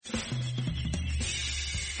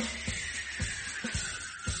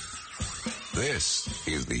This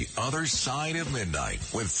is The Other Side of Midnight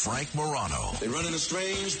with Frank Morano. They're running a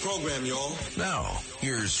strange program, y'all. Now,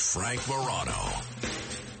 here's Frank Morano.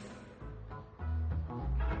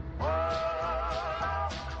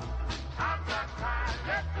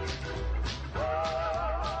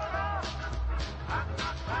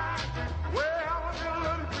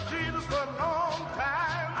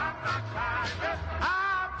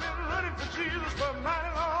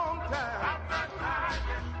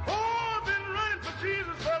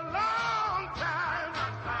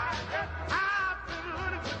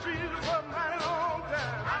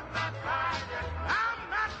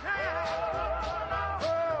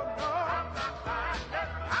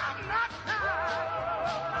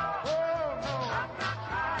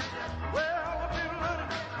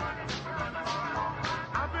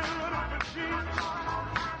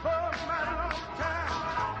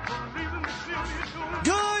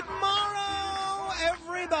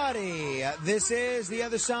 This is The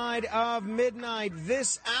Other Side of Midnight.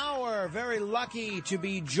 This hour, very lucky to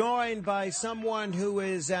be joined by someone who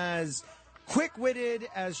is as quick-witted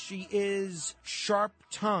as she is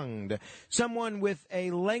sharp-tongued. Someone with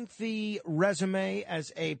a lengthy resume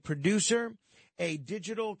as a producer, a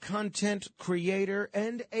digital content creator,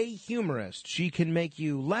 and a humorist. She can make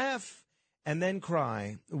you laugh and then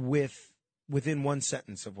cry within one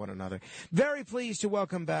sentence of one another. Very pleased to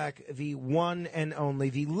welcome back the one and only,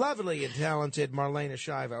 the lovely and talented Marlaina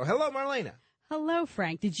Schiavo. Hello, Marlaina. Hello,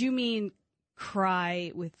 Frank. Did you mean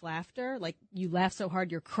cry with laughter? Like you laugh so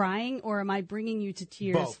hard you're crying? Or am I bringing you to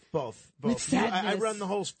tears? Both. I run the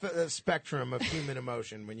whole spectrum of human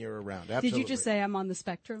emotion when you're around. Absolutely. Did you just say I'm on the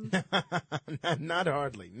spectrum? Not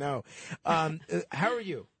hardly, no. How are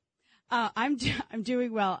you? I'm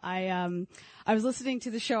doing well. I was listening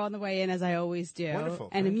to the show on the way in, as I always do. Wonderful.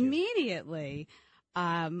 And immediately,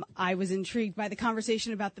 I was intrigued by the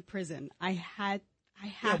conversation about the prison. I have to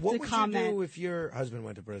comment. What would you do if your husband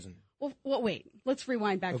went to prison? Well, wait. Let's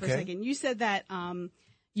rewind back for a second. You said that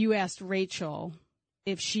you asked Rachel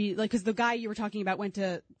if she, because the guy you were talking about went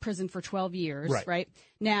to prison for 12 years, right?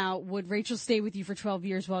 Now, would Rachel stay with you for 12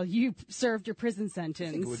 years while you served your prison sentence?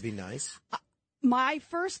 I think it would be nice. My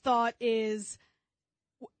first thought is,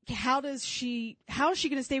 how is she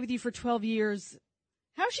going to stay with you for 12 years?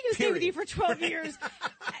 How is she going to stay with you for 12 years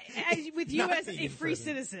with you as a free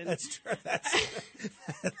citizen? That's true.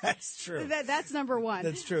 That's true. That's number one.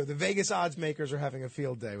 That's true. The Vegas odds makers are having a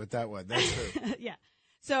field day with that one. That's true. Yeah.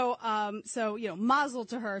 So, mazel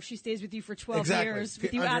to her if she stays with you for 12 years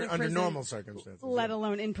with you out of prison. Under normal circumstances. Let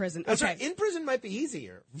alone in prison. That's right. In prison might be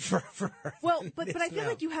easier for her. Well, but I feel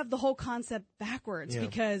like you have the whole concept backwards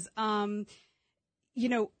because,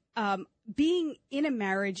 being in a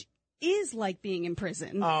marriage is like being in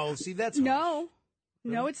prison. Oh, see, that's No,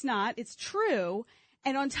 it's not. It's true.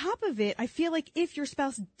 And on top of it, I feel like if your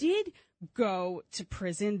spouse did go to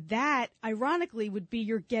prison, that ironically would be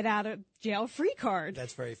your get out of jail free card.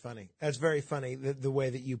 That's very funny. That's very funny, the way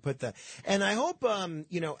that you put that. And I hope,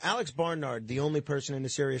 Alex Barnard, the only person in a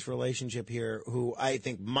serious relationship here who I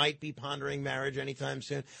think might be pondering marriage anytime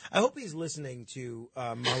soon, I hope he's listening to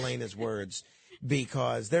Marlaina's words,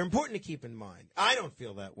 because they're important to keep in mind. I don't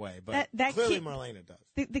feel that way, but that clearly Marlaina does.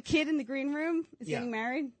 The kid in the green room is getting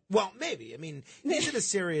married? Well, maybe. I mean, he's in a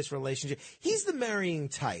serious relationship. He's the marrying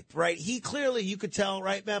type, right? He clearly, you could tell,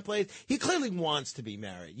 right, Matt Blaze? He clearly wants to be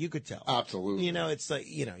married. You could tell. Absolutely. It's like,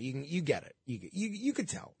 you get it. You could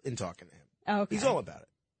tell in talking to him. Okay. He's all about it.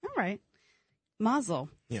 All right. Mazel.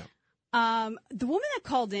 Yeah. The woman that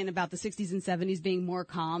called in about the 60s and 70s being more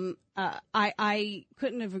calm, I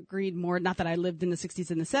couldn't have agreed more. Not that I lived in the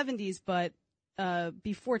 60s and the 70s, but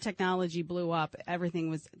before technology blew up, everything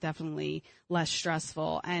was definitely less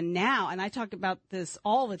stressful. And now, and I talk about this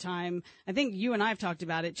all the time, I think you and I have talked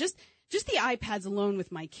about it, just the iPads alone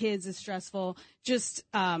with my kids is stressful. Just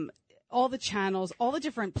all the channels, all the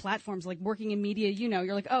different platforms, like working in media,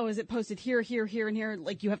 you're like, oh, is it posted here, here, here, and here?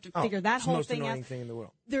 Like, you have to figure that whole thing out. It's the most annoying thing in the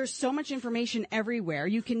world. There's so much information everywhere.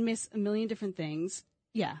 You can miss a million different things.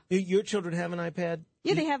 Yeah. Your children have an iPad?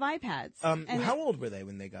 Yeah, they have iPads. How old were they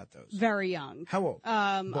when they got those? Very young. How old?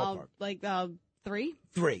 Ballpark. 3.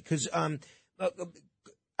 3, because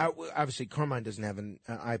obviously Carmine doesn't have an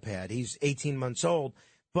iPad. He's 18 months old.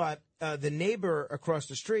 But the neighbor across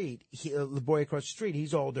the street, the boy across the street,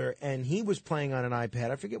 he's older, and he was playing on an iPad.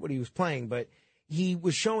 I forget what he was playing, but he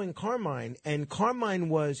was showing Carmine, and Carmine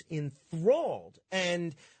was enthralled.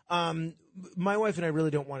 And my wife and I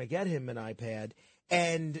really don't want to get him an iPad.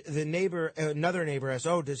 And the neighbor, another neighbor asked,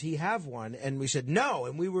 "Oh, does he have one?" And we said no.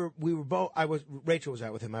 And we were both. Rachel was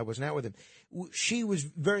out with him. I wasn't out with him. She was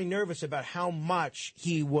very nervous about how much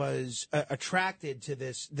he was attracted to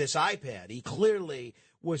this iPad. He clearly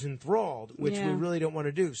was enthralled, which we really don't want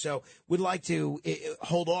to do. So we'd like to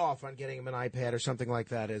hold off on getting him an iPad or something like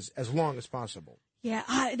that as long as possible. Yeah,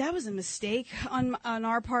 that was a mistake on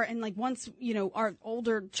our part. And like once, our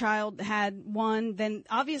older child had one, then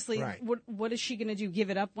obviously what is she going to do?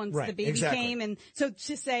 Give it up once the baby came? And so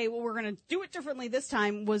to say, well, we're going to do it differently this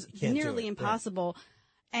time was nearly impossible. Right.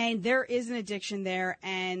 And there is an addiction there.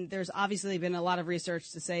 And there's obviously been a lot of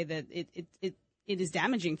research to say that it is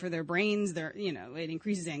damaging for their brains. It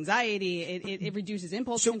increases anxiety. It reduces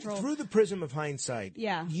impulse control. So through the prism of hindsight,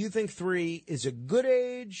 you think 3 is a good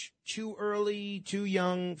age, too early, too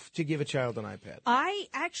young to give a child an iPad? I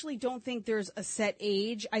actually don't think there's a set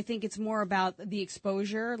age. I think it's more about the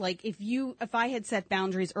exposure. Like if I had set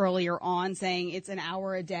boundaries earlier on saying it's an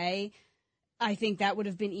hour a day, I think that would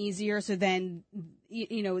have been easier. So then,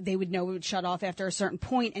 they would know it would shut off after a certain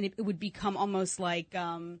point, and it would become almost like,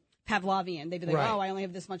 Pavlovian. They'd be like, oh, I only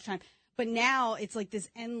have this much time. But now it's like this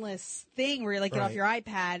endless thing where you get off your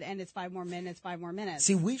iPad and it's 5 more minutes.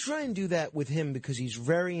 See, we try and do that with him because he's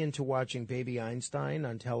very into watching Baby Einstein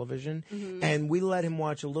on television. Mm-hmm. And we let him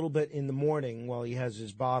watch a little bit in the morning while he has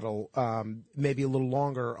his bottle, maybe a little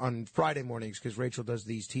longer on Friday mornings because Rachel does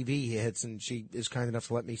these TV hits and she is kind enough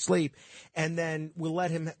to let me sleep. And then we'll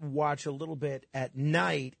let him watch a little bit at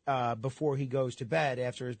night before he goes to bed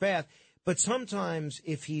after his bath. But sometimes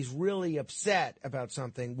if he's really upset about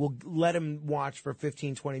something, we'll let him watch for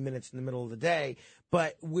 15, 20 minutes in the middle of the day.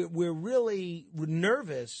 But we're really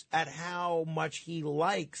nervous at how much he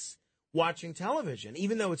likes watching television,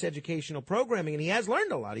 even though it's educational programming. And he has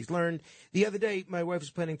learned a lot. He's learned the other day, my wife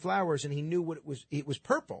was planting flowers and he knew what it was. It was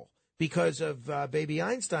purple because of Baby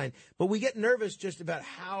Einstein. But we get nervous just about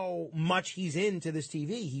how much he's into this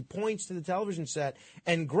TV. He points to the television set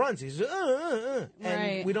and grunts. He says,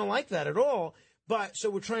 and we don't like that at all. But so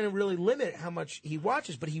we're trying to really limit how much he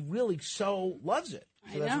watches, but he really so loves it.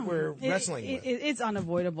 So that's what we're wrestling with. It's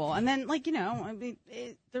unavoidable. And then,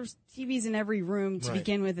 there's TVs in every room to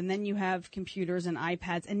begin with, and then you have computers and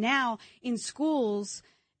iPads. And now in schools,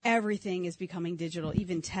 everything is becoming digital,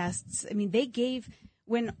 even tests. I mean, they gave...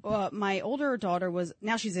 When my older daughter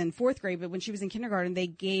now she's in 4th grade, but when she was in kindergarten, they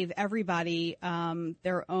gave everybody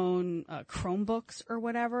their own Chromebooks or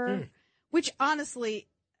whatever, which honestly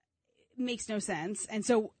makes no sense. And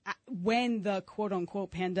so when the quote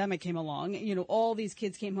unquote pandemic came along, all these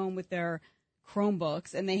kids came home with their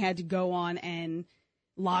Chromebooks and they had to go on and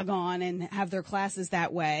log on and have their classes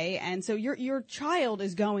that way. And so your child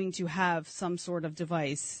is going to have some sort of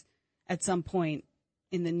device at some point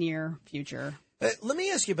in the near future. Let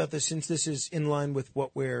me ask you about this, since this is in line with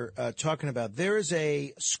what we're talking about. There is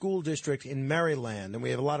a school district in Maryland, and we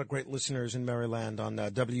have a lot of great listeners in Maryland on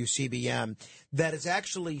WCBM, that is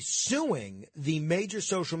actually suing the major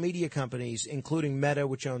social media companies, including Meta,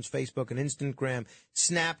 which owns Facebook and Instagram,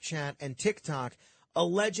 Snapchat, and TikTok,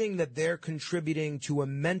 alleging that they're contributing to a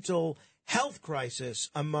mental health crisis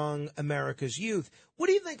among America's youth. What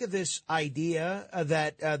do you think of this idea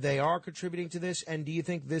that they are contributing to this? And do you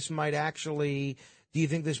think this might actually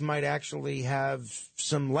have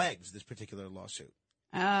some legs, this particular lawsuit?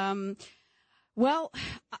 Well,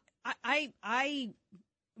 I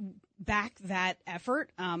back that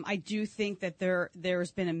effort. I do think that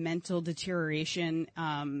there's been a mental deterioration,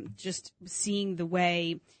 just seeing the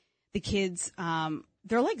way the kids,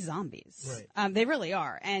 they're like zombies. Right. They really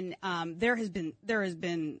are. And there has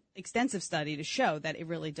been extensive study to show that it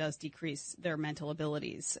really does decrease their mental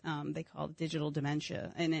abilities. They call it digital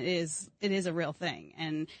dementia, and it is a real thing.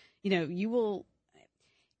 And you will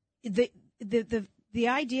the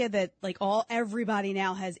idea that everybody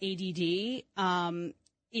now has ADD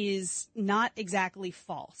is not exactly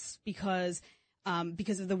false, because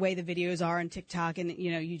of the way the videos are on TikTok, and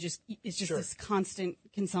it's just this constant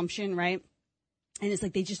consumption, right? And it's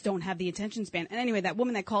like they just don't have the attention span. And anyway, that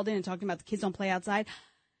woman that called in and talking about the kids don't play outside,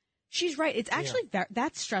 she's right. It's actually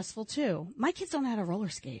that's stressful too. My kids don't know how to roller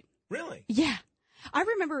skate. Really? Yeah. I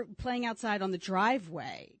remember playing outside on the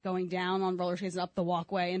driveway, going down on roller skates and up the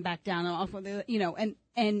walkway and back down and off,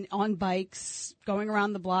 and on bikes, going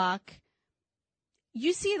around the block.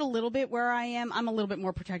 You see it a little bit where I am. I'm a little bit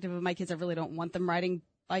more protective of my kids. I really don't want them riding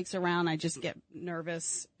bikes around. I just get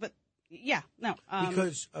nervous. But yeah, no.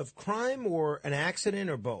 Because of crime or an accident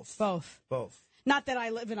or both? Both. Not that I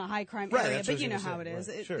live in a high crime area, but you know how it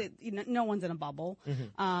is. Right. No one's in a bubble.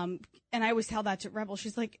 Mm-hmm. And I always tell that to Rebel.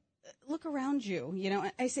 She's like, look around you.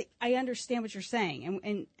 I say, I understand what you're saying.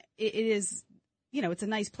 And it is it's a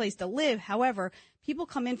nice place to live. However, people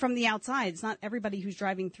come in from the outside. It's not everybody who's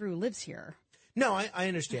driving through lives here. No, I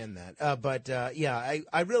understand that. But I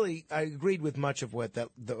agreed with much of what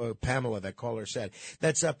Pamela, that caller, said.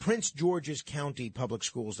 That's Prince George's County Public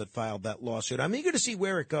Schools that filed that lawsuit. I'm eager to see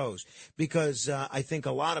where it goes because I think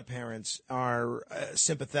a lot of parents are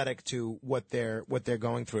sympathetic to what they're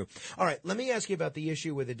going through. All right, let me ask you about the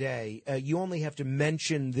issue of the day. You only have to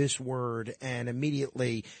mention this word and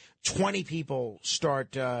immediately 20 people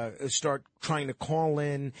start trying to call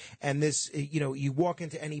in, and this, you walk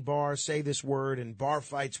into any bar, say this word, and bar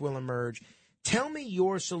fights will emerge. Tell me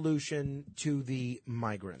your solution to the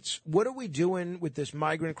migrants. What are we doing with this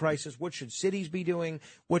migrant crisis? What should cities be doing?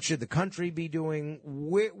 What should the country be doing?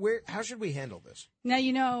 How should we handle this?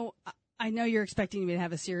 Now, I know you're expecting me to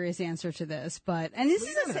have a serious answer to this, this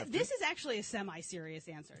is actually a semi-serious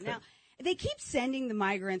answer. Okay. Now, they keep sending the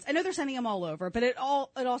migrants. I know they're sending them all over, but it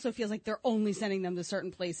also feels like they're only sending them to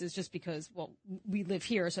certain places just because, well, we live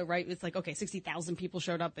here. So, right, it's like, okay, 60,000 people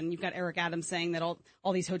showed up, and you've got Eric Adams saying that all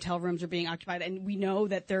these hotel rooms are being occupied, and we know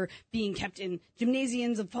that they're being kept in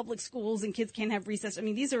gymnasiums of public schools and kids can't have recess. I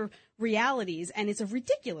mean, these are realities, and it's a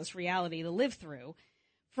ridiculous reality to live through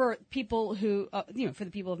for people who, for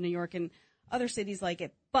the people of New York and other cities like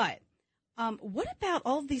it. But what about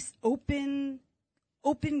all of these open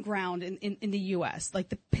ground in the U.S., like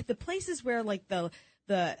the places where like the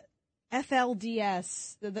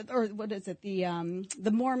FLDS, or what is it,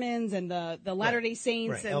 the Mormons and the Latter-day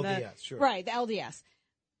Saints, right, and LDS, sure. Right, the LDS.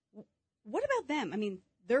 What about them? I mean,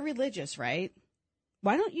 they're religious, right?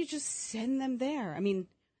 Why don't you just send them there? I mean,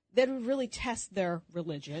 that would really test their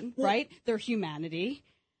religion, right? Their humanity,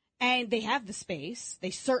 and they have the space. They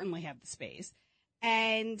certainly have the space,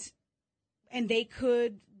 and they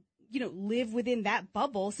could, live within that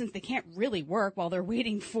bubble since they can't really work while they're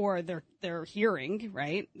waiting for their hearing,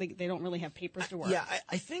 right? They don't really have papers to work. Yeah,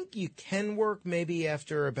 I think you can work maybe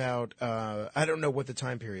after about, I don't know what the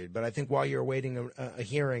time period, but I think while you're awaiting a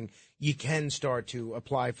hearing, you can start to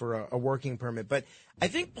apply for a working permit. But I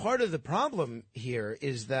think part of the problem here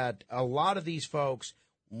is that a lot of these folks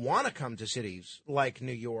want to come to cities like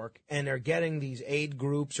New York and are getting these aid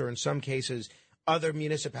groups, or in some cases other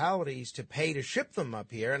municipalities, to pay to ship them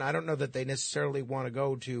up here. And I don't know that they necessarily want to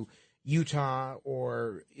go to Utah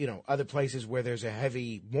or, other places where there's a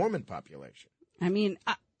heavy Mormon population. I mean,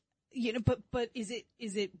 but is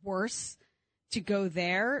it worse to go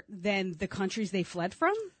there than the countries they fled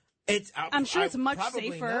from? I'm sure it's much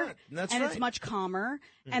safer, and it's much calmer,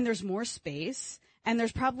 and there's more space, and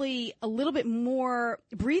there's probably a little bit more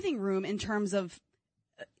breathing room in terms of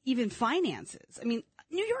even finances. I mean,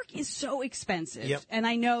 New York is so expensive, yep. And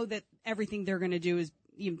I know that everything they're going to do is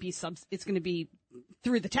it's going to be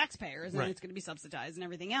through the taxpayers, and right. It's going to be subsidized and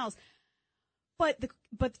everything else. But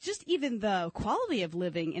just even the quality of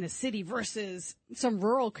living in a city versus some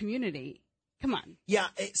rural community. Come on. Yeah,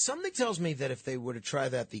 something tells me that if they were to try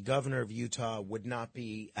that, the governor of Utah would not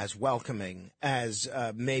be as welcoming as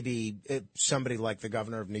maybe somebody like the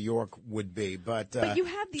governor of New York would be. But you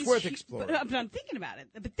have these, it's worth exploring. But I'm thinking about it.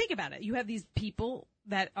 But think about it. You have these people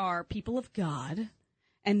that are people of God,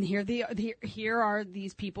 and here are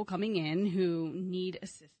these people coming in who need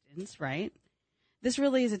assistance, right? This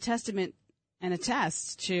really is a testament and a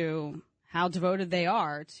test to how devoted they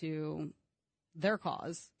are to their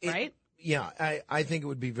cause, right? Yeah, I think it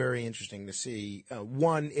would be very interesting to see,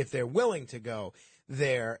 one, if they're willing to go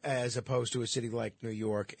there as opposed to a city like New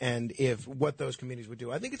York, and what those communities would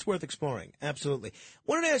do. I think it's worth exploring. Absolutely.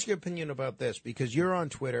 Wanted to ask your opinion about this because you're on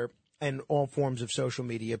Twitter and all forms of social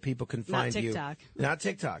media. People can find you. Not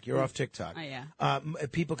TikTok. You're off TikTok. Oh, yeah.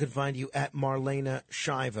 People can find you at Marlaina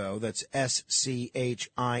Schiavo. That's Schiavo.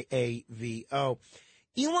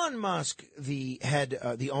 Elon Musk, the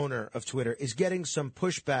owner of Twitter, is getting some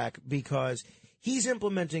pushback because he's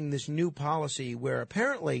implementing this new policy where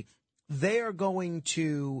apparently they are going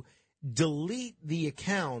to delete the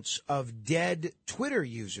accounts of dead Twitter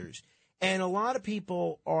users. And a lot of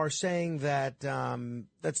people are saying that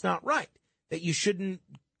that's not right, that you shouldn't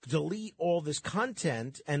delete all this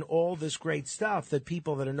content and all this great stuff that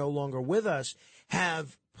people that are no longer with us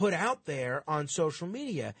have put out there on social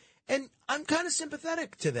media. And I'm kind of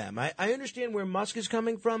sympathetic to them. I understand where Musk is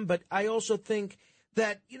coming from, but I also think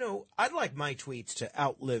that, I'd like my tweets to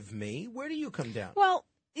outlive me. Where do you come down? Well,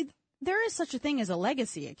 there is such a thing as a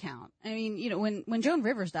legacy account. I mean, when Joan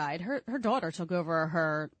Rivers died, her daughter took over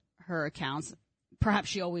her accounts. Perhaps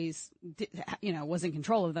she always was in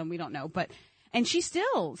control of them. We don't know. And she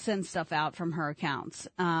still sends stuff out from her accounts.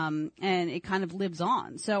 And it kind of lives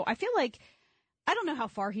on. So I feel like, I don't know how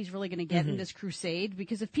far he's really going to get in this crusade,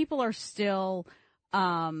 because if people are still,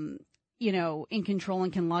 in control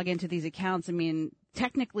and can log into these accounts. I mean,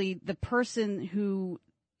 technically, the person who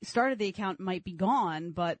started the account might be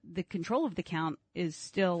gone, but the control of the account is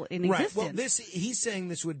still in existence. Right. Well, he's saying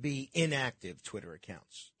this would be inactive Twitter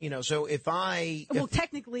accounts. So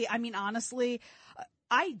technically, I mean, honestly,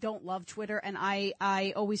 I don't love Twitter, and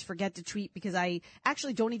I always forget to tweet because I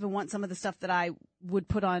actually don't even want some of the stuff that I would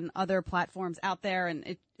put on other platforms out there,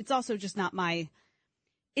 and it's also just not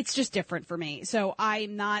it's just different for me. So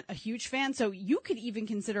I'm not a huge fan. So you could even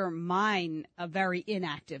consider mine a very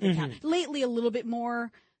inactive account. Lately, a little bit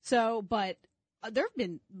more so, but there have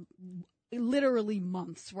been literally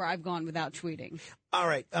months where I've gone without tweeting. All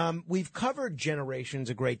right. We've covered generations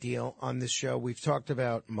a great deal on this show. We've talked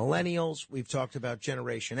about millennials. We've talked about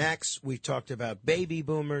Generation X. We've talked about baby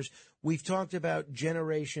boomers. We've talked about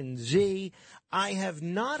Generation Z. I have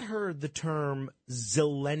not heard the term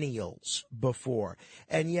zillennials before,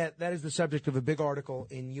 and yet that is the subject of a big article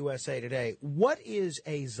in USA Today. What is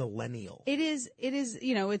a zillennial? It is,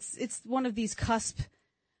 it's one of these cusp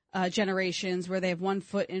generations where they have one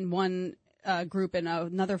foot in one group and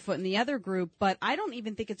another foot in the other group, but I don't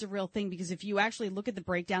even think it's a real thing because if you actually look at the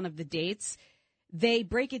breakdown of the dates, they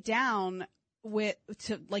break it down from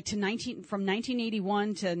 1981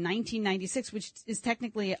 to 1996, which is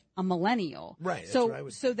technically a millennial. Right.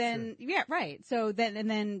 Right. So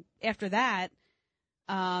then after that,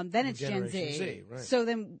 then it's Gen Z. Right. So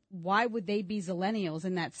then why would they be zillennials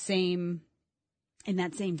in that same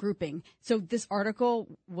grouping? So this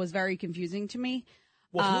article was very confusing to me.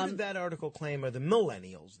 Well, who did that article claim are the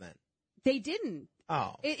millennials then? They didn't.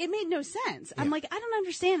 Oh. It made no sense. Yeah. I'm like, I don't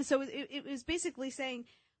understand. So it was basically saying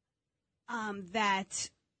that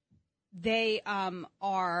they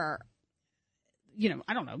are,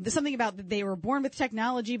 I don't know. There's something about that they were born with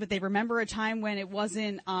technology, but they remember a time when it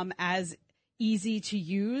wasn't as easy to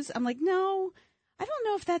use. I'm like, no, I don't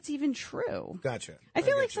know if that's even true. Gotcha. I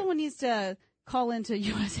feel like someone needs to call into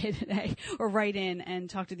USA Today or write in and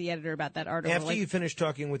talk to the editor about that article. After you finish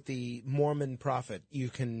talking with the Mormon prophet, you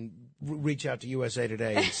can reach out to USA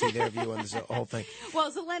Today and see their view on this whole thing.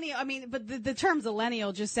 Well, zillennial, I mean, but the term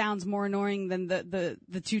zillennial just sounds more annoying than the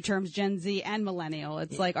two terms Gen Z and millennial.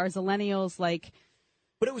 It's like, are zillennials like...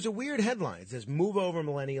 But it was a weird headline. It says, move over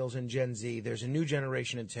millennials and Gen Z. There's a new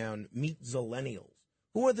generation in town. Meet zillennials.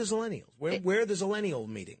 Who are the zillennials? Where are the zillennial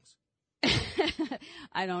meetings?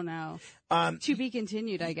 I don't know. To be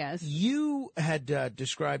continued, I guess. You had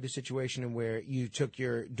described a situation in where you took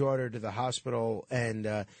your daughter to the hospital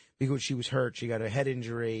and because she was hurt, she got a head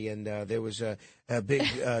injury, and there was a big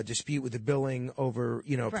dispute with the billing over,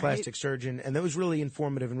 Right. plastic surgeon, and that was really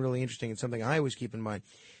informative and really interesting and something I always keep in mind.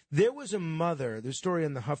 There was a mother, the story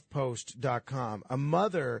on the HuffPost.com, a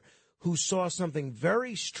mother who saw something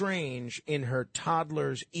very strange in her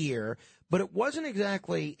toddler's ear, but it wasn't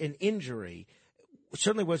exactly an injury. It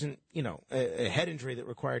certainly wasn't, a head injury that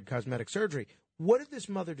required cosmetic surgery. What did this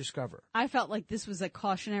mother discover? I felt like this was a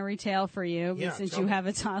cautionary tale for you since you have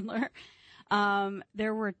a toddler.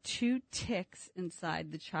 There were 2 ticks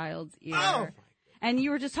inside the child's ear. Oh, and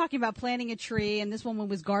you were just talking about planting a tree, and this woman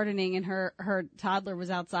was gardening, and her toddler was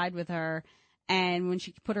outside with her. And when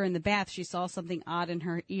she put her in the bath, she saw something odd in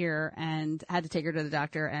her ear and had to take her to the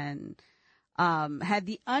doctor and had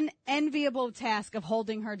the unenviable task of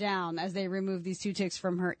holding her down as they removed these 2 ticks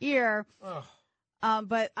from her ear.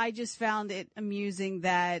 But I just found it amusing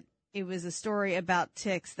that it was a story about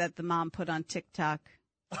ticks that the mom put on TikTok.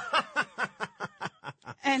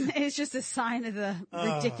 And it's just a sign of the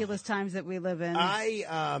ridiculous times that we live in.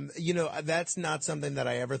 That's not something that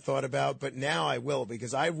I ever thought about, but now I will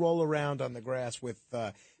because I roll around on the grass with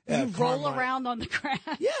you roll around on the grass?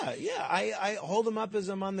 Yeah. I hold them up as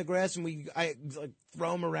I'm on the grass, and I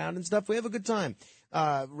throw them around and stuff. We have a good time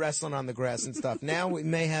wrestling on the grass and stuff. Now we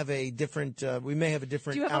may have a different. Do you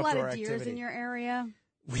have a lot of deers in your area?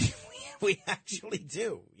 We actually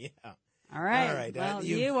do. Yeah. All right. Well,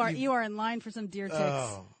 you are in line for some deer ticks.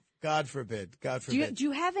 Oh, God forbid. God forbid. Do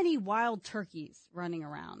you have any wild turkeys running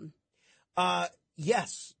around?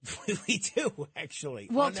 Yes, we do, actually.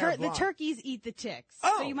 Well, the turkeys eat the ticks,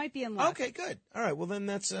 so you might be in luck. Okay, good. All right, well, then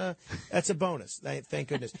that's a bonus. Thank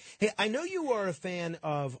goodness. Hey, I know you are a fan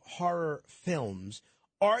of horror films.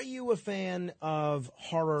 Are you a fan of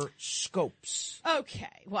horoscopes? Okay.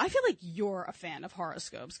 Well, I feel like you're a fan of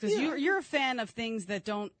horoscopes because you're a fan of things that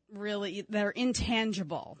that are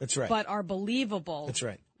intangible. That's right. But are believable. That's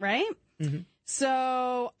right. Right? Mm-hmm.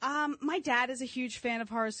 So, my dad is a huge fan of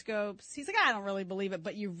horoscopes. He's like, I don't really believe it,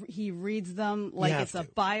 but he reads them like it's a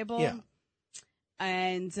Bible. Yeah.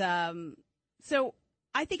 And, so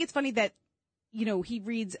I think it's funny that, he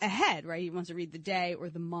reads ahead, right? He wants to read the day or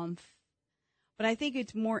the month. But I think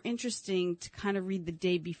it's more interesting to kind of read the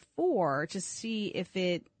day before to see if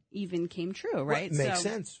it even came true, right? Makes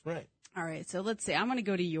sense, right. All right, so let's see. I'm going to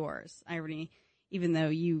go to yours. Even though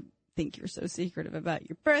you think you're so secretive about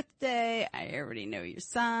your birthday, I already know your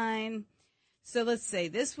sign. So let's say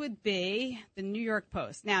this would be the New York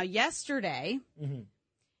Post. Now, yesterday,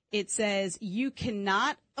 it says you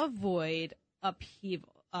cannot avoid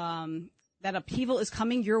upheaval. That upheaval is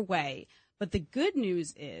coming your way. But the good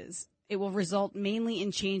news is it will result mainly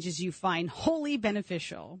in changes you find wholly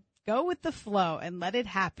beneficial. Go with the flow and let it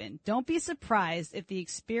happen. Don't be surprised if the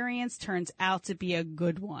experience turns out to be a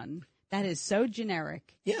good one. That is so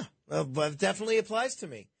generic. Yeah, but it definitely applies to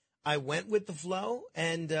me. I went with the flow,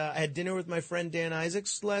 and I had dinner with my friend Dan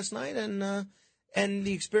Isaacs last night, and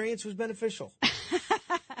the experience was beneficial.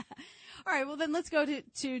 All right, well, then let's go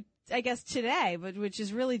to I guess, today, which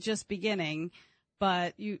is really just beginning,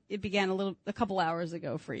 but it began a couple hours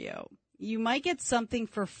ago for you. You might get something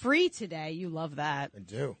for free today. You love that. I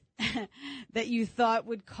do. That you thought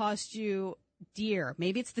would cost you dear.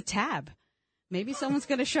 Maybe it's the tab. Maybe someone's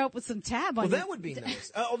going to show up with some tab on. Well, that would be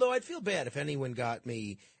nice. Although I'd feel bad if anyone got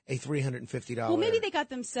me a $350. Well, maybe they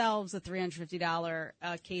got themselves a $350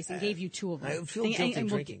 case and gave you two of them. I feel guilty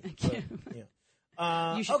drinking.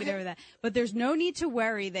 You should get over that. But there's no need to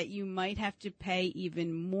worry that you might have to pay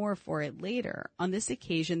even more for it later. On this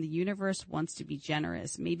occasion, the universe wants to be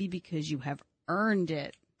generous, maybe because you have earned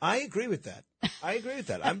it. I agree with that.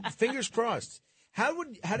 I'm fingers crossed. How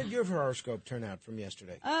did your horoscope turn out from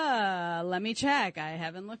yesterday? Let me check. I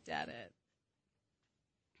haven't looked at it.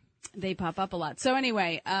 They pop up a lot. So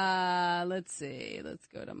anyway, let's see. Let's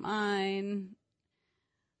go to mine.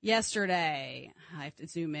 Yesterday, I have to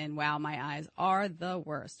zoom in. Wow, my eyes are the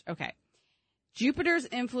worst. Okay. Jupiter's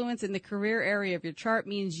influence in the career area of your chart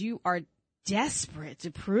means you are desperate to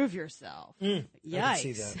prove yourself. Yikes.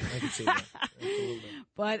 I can see that. Absolutely.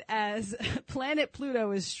 But as planet Pluto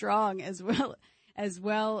is strong as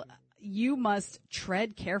well, you must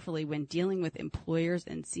tread carefully when dealing with employers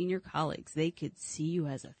and senior colleagues. They could see you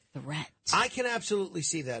as a threat. I can absolutely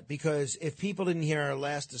see that, because if people didn't hear our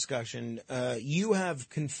last discussion, you have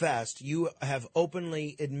confessed, you have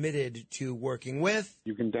openly admitted to working with.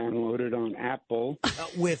 You can download it on Apple.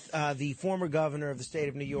 With the former governor of the state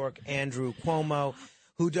of New York, Andrew Cuomo,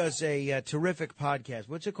 who does a terrific podcast.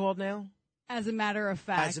 What's it called now? As a matter of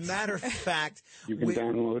fact. You can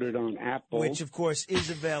download it on Apple. Which, of course, is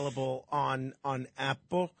available on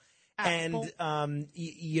Apple. And,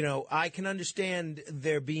 I can understand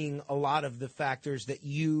there being a lot of the factors that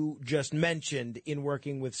you just mentioned in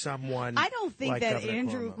working with someone. I don't think like that Governor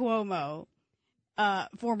Andrew Cuomo,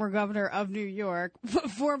 former governor of New York,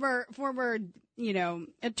 former,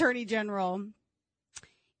 attorney general,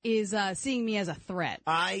 is seeing me as a threat.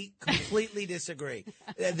 I completely disagree.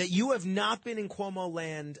 That you have not been in Cuomo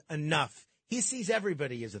land enough. He sees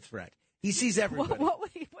everybody as a threat. He sees everybody. What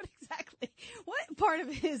exactly? What part of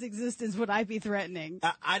his existence would I be threatening?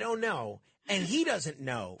 I don't know. And he doesn't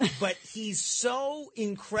know. But he's so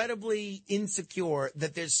incredibly insecure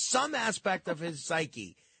that there's some aspect of his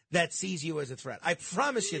psyche that sees you as a threat. I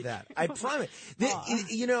promise you that. I promise.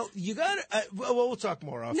 You got to. We'll talk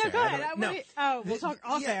more off air. No, go ahead. We'll talk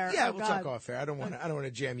off air. Yeah, we'll talk off air. I don't want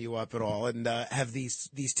to jam you up at all and have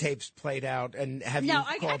these tapes played out and have you. No,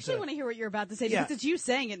 I actually want to hear what you're about to say, because it's you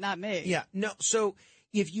saying it, not me. Yeah. No. So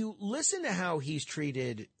if you listen to how he's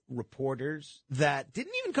treated reporters that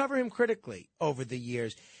didn't even cover him critically over the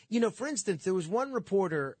years, for instance, there was one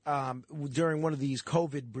reporter during one of these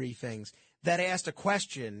COVID briefings that asked a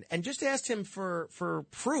question and just asked him for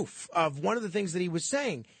proof of one of the things that he was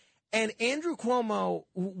saying. And Andrew Cuomo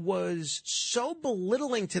was so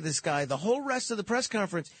belittling to this guy the whole rest of the press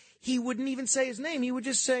conference, he wouldn't even say his name. He would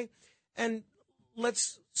just say, and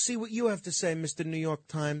let's see what you have to say, Mr. New York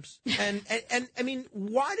Times. And I mean,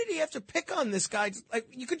 why did he have to pick on this guy? Like,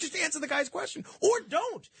 you could just answer the guy's question, or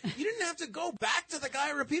don't. You didn't have to go back to the guy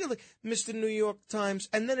repeatedly, Mr. New York Times.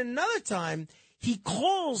 And then another time, he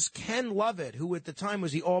calls Ken Lovett, who at the time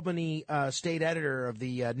was the Albany state editor of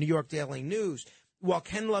the New York Daily News, while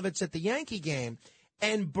Ken Lovett's at the Yankee game,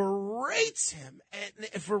 and berates him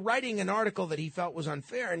for writing an article that he felt was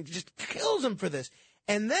unfair, and just kills him for this.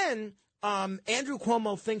 And then Andrew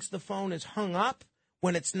Cuomo thinks the phone is hung up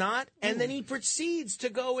when it's not, and then he proceeds to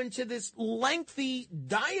go into this lengthy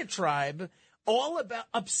diatribe all about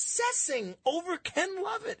obsessing over Ken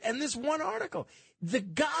Lovett and this one article. The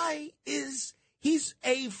guy he's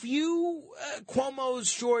a few Cuomo's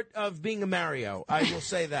short of being a Mario. I will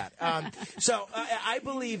say that. So I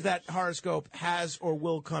believe that horoscope has or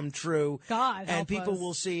will come true. God, and people us.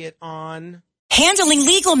 will see it on Handling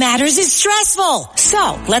legal matters is stressful.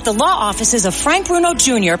 So, let the law offices of Frank Bruno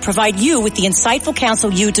Jr. provide you with the insightful counsel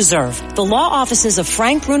you deserve. The law offices of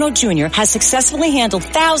Frank Bruno Jr. has successfully handled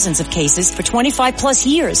thousands of cases for 25 plus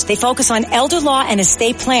years. They focus on elder law and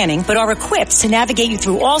estate planning, but are equipped to navigate you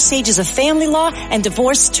through all stages of family law and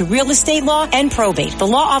divorce to real estate law and probate. The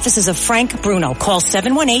law offices of Frank Bruno. Call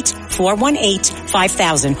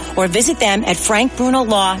 718-418-5000 or visit them at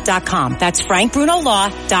frankbrunolaw.com. That's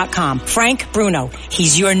frankbrunolaw.com. Frank Bruno.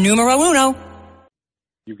 He's your numero uno.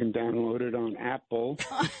 You can download it on Apple.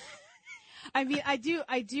 I mean, I do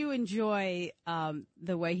enjoy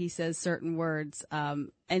the way he says certain words.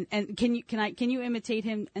 And can you imitate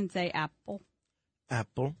him and say apple?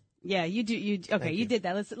 Apple. Yeah, you do. Okay, you did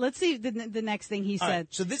that. Let's see the next thing he said. Right,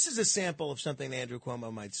 so this is a sample of something Andrew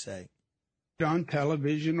Cuomo might say. On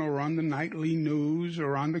television or on the nightly news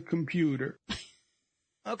or on the computer.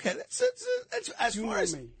 Okay, that's as far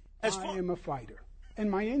as me. I am a fighter,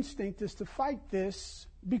 and my instinct is to fight this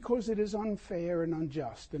because it is unfair and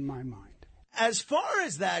unjust in my mind. As far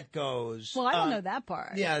as that goes, well, I don't know that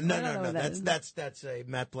part. Yeah, no. That's a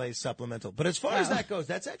Matt Blaze supplemental. But as far as that goes,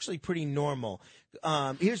 that's actually pretty normal.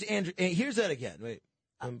 Here's Andrew. Here's that again. Wait,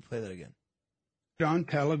 let me play that again. On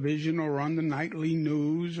television or on the nightly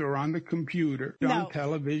news or on the computer. On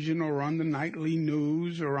television or on the nightly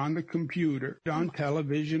news or on the computer. On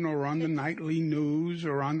television or on the nightly news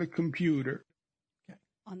or on the computer. Okay.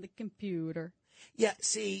 On the computer. Yeah,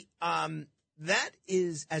 see, that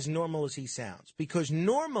is as normal as he sounds, because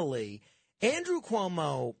normally Andrew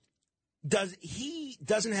Cuomo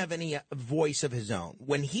doesn't have any voice of his own.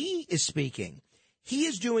 When he is speaking, he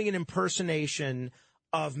is doing an impersonation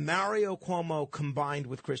of Mario Cuomo combined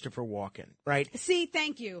with Christopher Walken, right? See,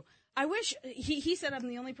 thank you. I wish he said I'm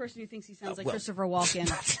the only person who thinks he sounds like Christopher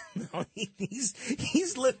Walken. No,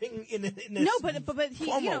 he's living in a no, but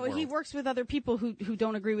he world. He works with other people who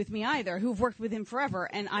don't agree with me either, who've worked with him forever,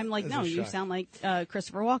 and I'm like, no, you sound like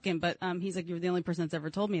Christopher Walken, but he's like, you're the only person that's ever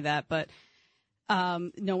told me that, but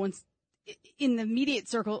no one's in the immediate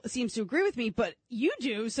circle seems to agree with me, but you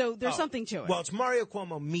do, so there's something to it. Well, it's Mario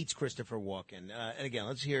Cuomo meets Christopher Walken. And again,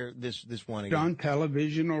 let's hear this one again. On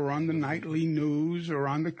television or on the nightly news or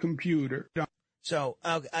on the computer. So,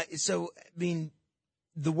 I mean,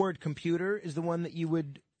 the word computer is the one that you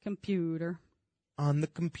would... Computer. On the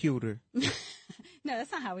computer. No,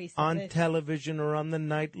 that's not how he says on it. Television or on the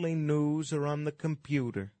nightly news or on the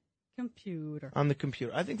computer. Computer. On the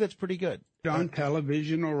computer. I think that's pretty good. On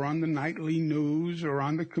television or on the nightly news or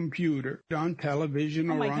on the computer. On television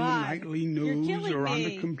or on the nightly news or on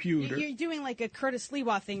the computer. You're doing like a Curtis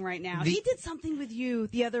Lewa thing right now. He did something with you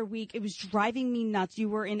the other week. It was driving me nuts. You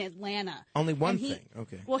were in Atlanta. Only one thing.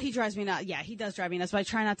 Okay. Well, he drives me nuts. Yeah, he does drive me nuts. So I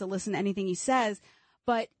try not to listen to anything he says.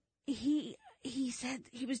 But he said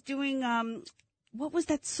he was doing what was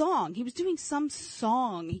that song? He was doing some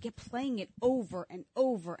song. He kept playing it over and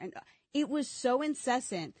over, and it was so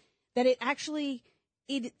incessant that it actually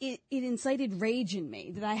it incited rage in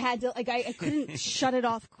me that I had to I couldn't shut it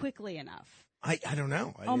off quickly enough. I don't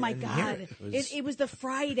know. Oh my God! It was the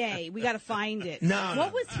Friday. We got to find it.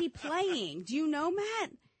 What was he playing? Do you know,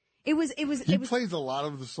 Matt? It was. He plays a lot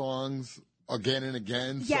of the songs again and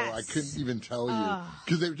again, so I couldn't even tell you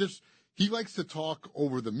because he likes to talk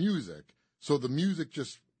over the music. So the music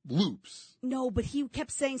just loops. No, but he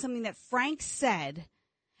kept saying something that Frank said,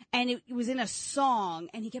 and it was in a song,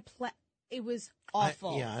 and he kept playing. It was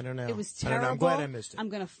awful. I don't know. It was terrible. I'm glad I missed it. I'm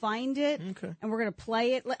going to find it, and we're going to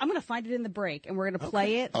play it. I'm going to find it in the break, and we're going to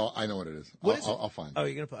play it. Oh, I know what it is. I'll find it. Oh,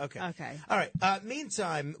 you're going to play? Okay. Okay. All right.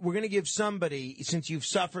 Meantime, we're going to give somebody, since you've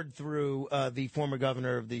suffered through the former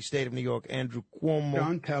governor of the state of New York, Andrew Cuomo.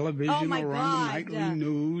 On television or on the nightly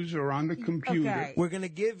news or on the computer. Okay. We're going to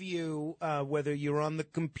give you, whether you're on the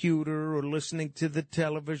computer or listening to the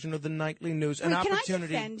television or the nightly news, an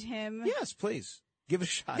opportunity. Can I defend him? Yes, please. Give it a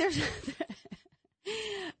shot.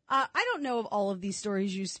 I don't know of all of these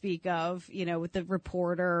stories you speak of, with the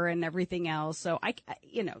reporter and everything else. So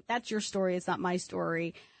that's your story. It's not my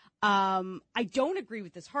story. I don't agree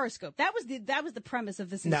with this horoscope. That was the premise of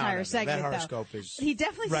this entire segment. That horoscope is he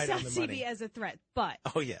definitely right does see me as a threat, but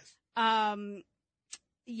yes.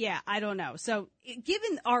 Yeah, I don't know. So,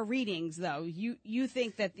 given our readings, though, you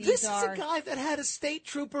think that these this are... is a guy that had a state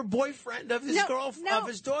trooper boyfriend of his of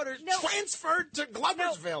his daughter transferred to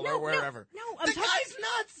Gloversville or wherever. The guy's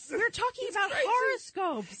nuts. We're talking about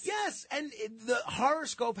horoscopes. Yes, and the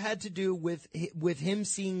horoscope had to do with him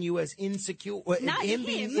seeing you as insecure. Not him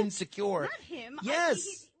being insecure. Not him.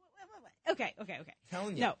 Yes. Okay.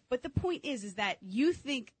 Telling you. No, but the point is that you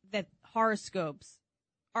think that horoscopes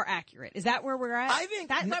are accurate. Is that where we're at? I think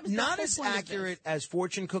not as accurate as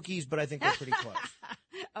fortune cookies, but I think we're pretty close.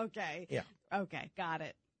 Okay. Yeah. Okay. Got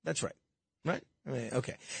it. That's right. Right?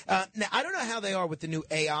 Okay. Now, I don't know how they are with the new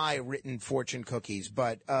AI-written fortune cookies,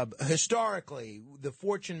 but historically, the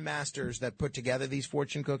fortune masters that put together these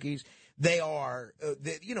fortune cookies, they are,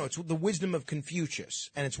 it's the wisdom of Confucius,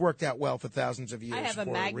 and it's worked out well for thousands of years. I have a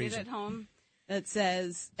magnet at home that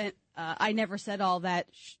says, I never said all that.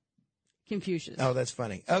 Confucius. Oh, that's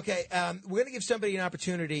funny. Okay, we're going to give somebody an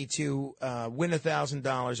opportunity to win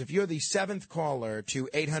 $1,000. If you're the seventh caller to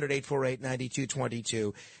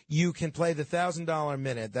 800-848-9222, you can play the $1,000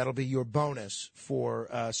 minute. That'll be your bonus for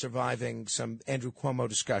surviving some Andrew Cuomo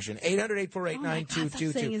discussion. 800-848-9222.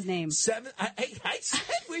 Stop saying his name. I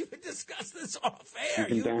said we would discuss this off air.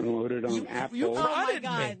 You can download it on Apple. Oh my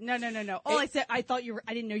God! No. I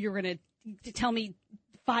didn't know you were going to tell me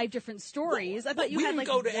 5 different stories. I thought you had like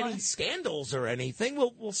go to any scandals or anything.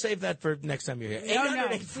 We'll save that for next time you're here.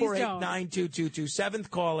 800-848-9222.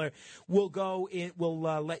 Seventh caller. We'll go in. We'll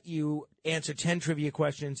let you answer 10 trivia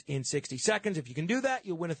questions in 60 seconds. If you can do that,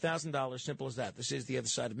 you'll win $1,000. Simple as that. This is The Other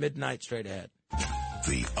Side of Midnight. Straight ahead.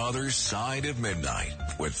 The Other Side of Midnight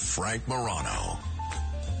with Frank Morano.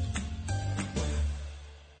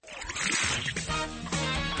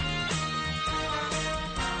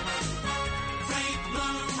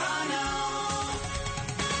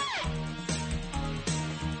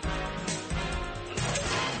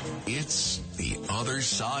 It's The Other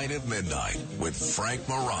Side of Midnight with Frank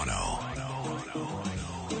Morano.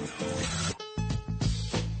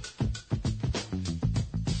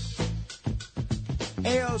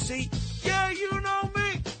 AOC, yeah, you know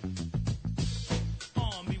me.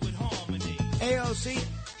 Army with harmony. AOC,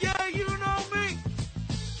 yeah, you know me.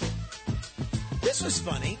 This was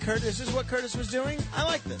funny. This is what Curtis was doing. I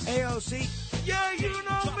like this. AOC, yeah, you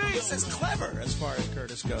know me. This is clever as far as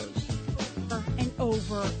Curtis goes. And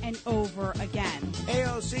over and over again.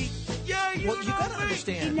 AOC, yeah, you gotta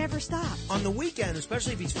understand. He never stops. On the weekend,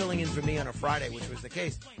 especially if he's filling in for me on a Friday, which was the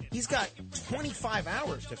case, he's got 25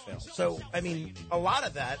 hours to fill. So, I mean, a lot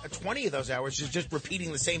of that, 20 of those hours is just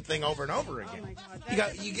repeating the same thing over and over again. Oh my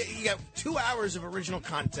God. You got 2 hours of original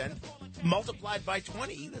content multiplied by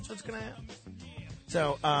 20. That's what's going to happen.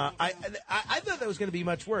 So I thought that was going to be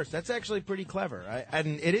much worse. That's actually pretty clever,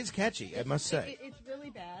 and it is catchy, I must say. It's really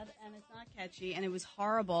bad, and it's not catchy, and it was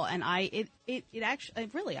horrible, and I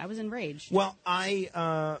was enraged. Well,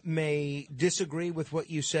 I may disagree with what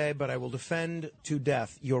you say, but I will defend to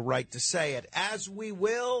death your right to say it, as we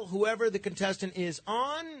will whoever the contestant is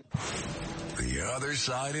on. The Other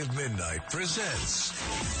Side of Midnight presents.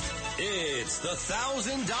 It's the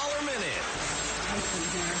 $1,000 minute.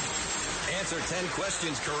 Answer 10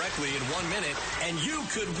 questions correctly in 1 minute, and you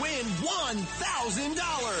could win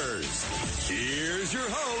 $1,000. Here's your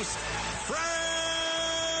host,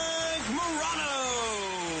 Frank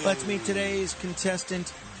Morano. Let's meet today's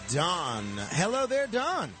contestant, Don. Hello there,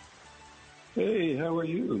 Don. Hey, how are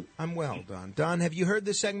you? I'm well, Don. Don, have you heard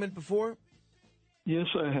this segment before? Yes,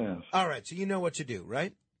 I have. All right, so you know what to do,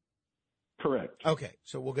 right? Correct. Okay,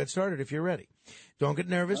 so we'll get started if you're ready. Don't get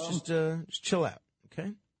nervous, just chill out,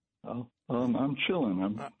 okay? I'm chilling.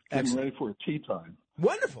 I'm getting ready for tea time.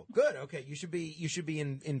 Wonderful. Good. Okay. You should be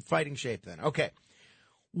in fighting shape then. Okay.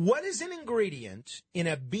 What is an ingredient in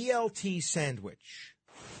a BLT sandwich?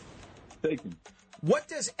 Bacon. What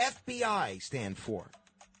does FBI stand for?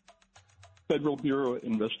 Federal Bureau of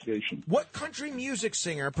Investigation. What country music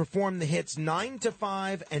singer performed the hits 9 to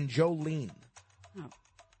 5 and Jolene?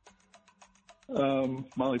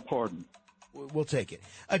 Molly Parton. We'll take it.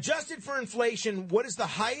 Adjusted for inflation, what is the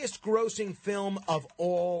highest grossing film of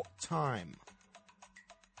all time?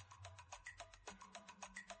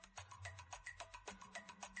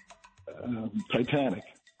 Titanic.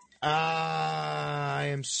 I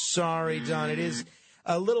am sorry, Don. It is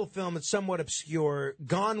a little film. It's somewhat obscure.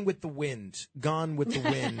 Gone with the Wind. Gone with the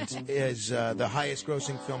Wind is the highest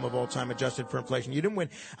grossing film of all time, adjusted for inflation. You didn't win.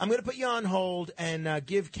 I'm going to put you on hold and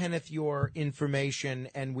give Kenneth your information,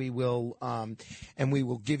 and we will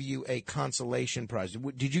give you a consolation prize.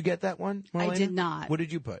 Did you get that one, Marlaina? I did not. What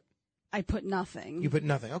did you put? I put nothing. You put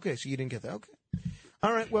nothing. Okay, so you didn't get that. Okay.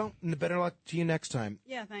 All right, well, better luck to you next time.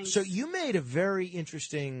 Yeah, thanks. So you made a very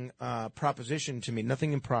interesting proposition to me,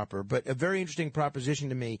 nothing improper, but a very interesting proposition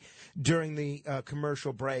to me during the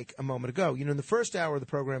commercial break a moment ago. You know, in the first hour of the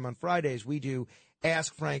program on Fridays, we do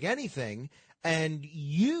Ask Frank Anything, and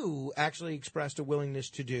you actually expressed a willingness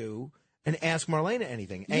to do And Ask Marlaina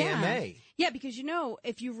Anything, AMA. Yeah, because,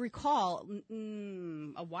 if you recall,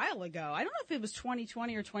 a while ago, I don't know if it was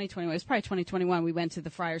 2020 or 2021. It was probably 2021. We went to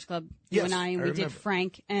the Friars Club, you and I we did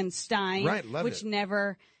Frank and Stein, which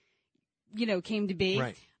never, came to be.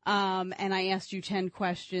 Right. And I asked you 10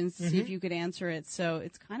 questions to see if you could answer it. So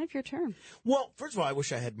it's kind of your turn. Well, first of all, I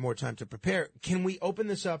wish I had more time to prepare. Can we open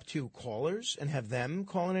this up to callers and have them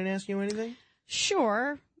call in and ask you anything?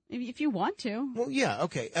 Sure. If you want to. Well, yeah,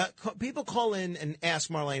 okay. People call in and ask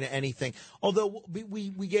Marlaina anything. Although we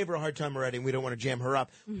gave her a hard time already and we don't want to jam her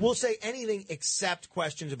up. Mm-hmm. We'll say anything except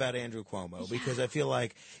questions about Andrew Cuomo because I feel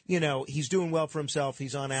like, he's doing well for himself.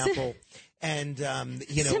 He's on Apple. And,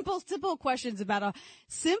 Simple questions about a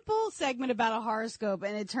simple segment about a horoscope,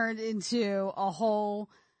 and it turned into a whole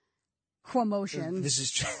Cuomotion. This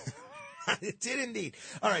is true. It did indeed.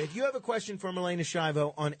 All right. If you have a question for Marlaina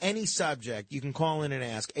Schiavo on any subject, you can call in and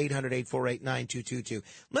ask 800-848-9222.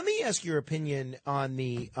 Let me ask your opinion on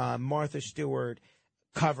the Martha Stewart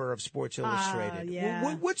cover of Sports Illustrated.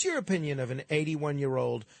 Yeah. What's your opinion of an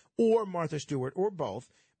 81-year-old or Martha Stewart or both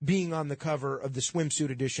being on the cover of the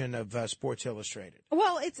swimsuit edition of Sports Illustrated?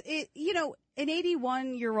 Well, an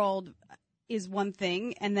 81-year-old is one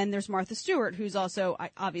thing, and then there's Martha Stewart, who's also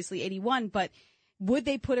obviously 81, but would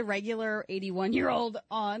they put a regular 81-year-old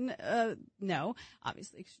on? No.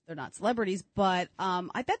 Obviously, they're not celebrities, but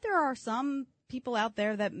I bet there are some people out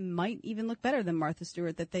there that might even look better than Martha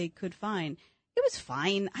Stewart that they could find. It was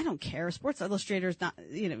fine. I don't care. Sports Illustrated's not,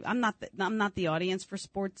 I'm not the audience for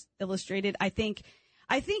Sports Illustrated. I think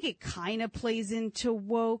it kind of plays into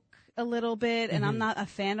woke a little bit, and I'm not a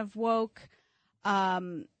fan of woke.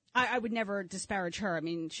 I would never disparage her. I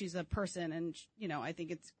mean, she's a person, and I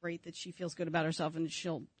think it's great that she feels good about herself, and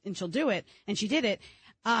she'll do it, and she did it.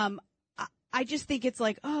 I just think it's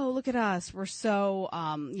like, oh, look at us, we're so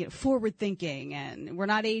forward thinking, and we're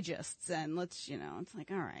not ageists, and let's it's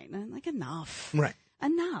like, all right, like enough, right?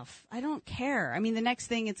 Enough. I don't care. I mean, the next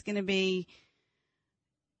thing it's going to be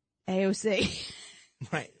AOC.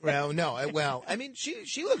 Right. Well, no. Well, I mean,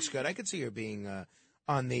 she looks good. I could see her being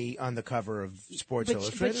on the cover of Sports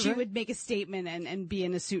Illustrated. But she would make a statement and be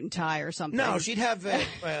in a suit and tie or something. No, she'd have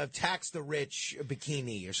a tax the rich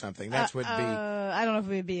bikini or something. That's what would be. I don't know if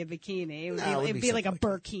it would be a bikini. It would be like a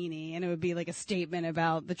burkini, and it would be like a statement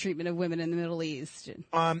about the treatment of women in the Middle East.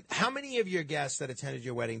 How many of your guests that attended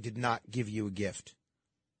your wedding did not give you a gift?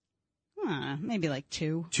 Maybe like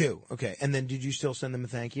 2. 2, okay. And then did you still send them a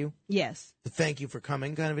thank you? Yes. A thank you for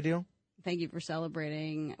coming kind of a deal? Thank you for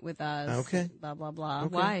celebrating with us. Okay. Blah, blah, blah.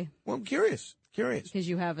 Okay. Why? Well, I'm curious. Because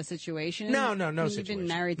you have a situation? No situation. You've been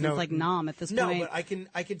married since like Nam at this point. No, but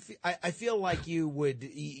I feel like you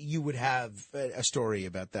would have a story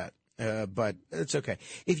about that. But it's okay.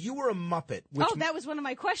 If you were a Muppet. That was one of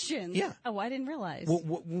my questions. Yeah. Oh, I didn't realize.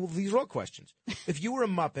 Well, these are all questions. If you were a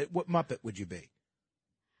Muppet, what Muppet would you be?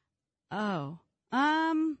 Oh.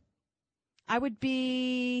 I would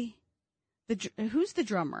be who's the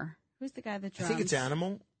drummer? Who's the guy that drums? I think it's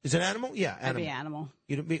Animal. Is it Animal? Yeah, Animal. I'd be Animal.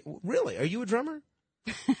 You'd be really? Are you a drummer?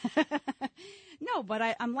 No, but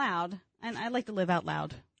I'm loud, and I like to live out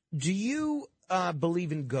loud. Do you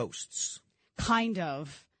believe in ghosts? Kind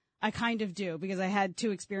of. I kind of do, because I had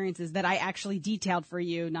 2 experiences that I actually detailed for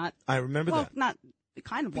you. I remember that. Not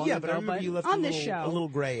kind of long ago, but I remember you left on this show, a little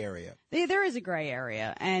gray area. There is a gray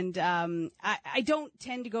area, and I don't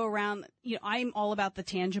tend to go around. I'm all about the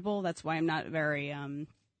tangible. That's why I'm not very, I'm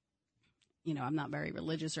not very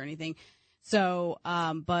religious or anything. So,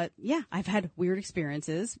 but yeah, I've had weird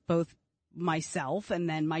experiences, both myself and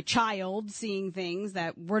then my child seeing things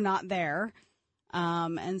that were not there.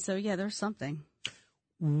 And so, yeah, there's something.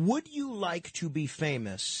 Would you like to be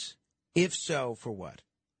famous? If so, for what?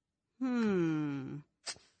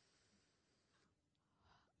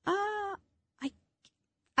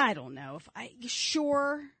 I don't know. I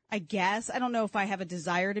guess. I don't know if I have a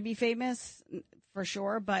desire to be famous, for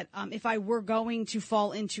sure. But if I were going to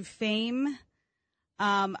fall into fame,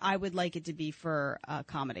 I would like it to be for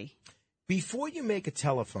comedy. Before you make a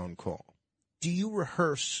telephone call, do you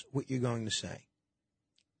rehearse what you're going to say?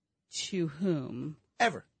 To whom?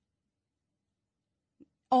 Ever.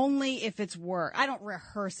 Only if it's work. I don't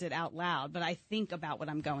rehearse it out loud, but I think about what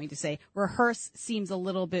I'm going to say. Rehearse seems a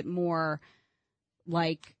little bit more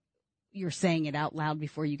like you're saying it out loud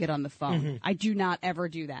before you get on the phone. Mm-hmm. I do not ever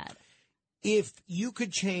do that. If you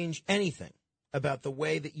could change anything about the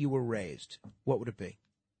way that you were raised, what would it be?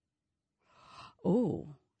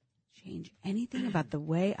 Oh, change anything about the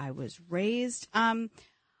way I was raised?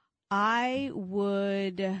 I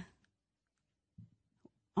would...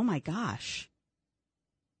 Oh, my gosh.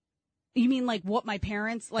 You mean like what my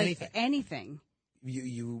parents, like anything?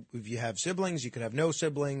 if you have siblings, you could have no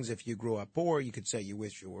siblings. If you grew up poor, you could say you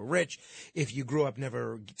wish you were rich. If you grew up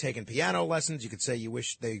never taking piano lessons, you could say you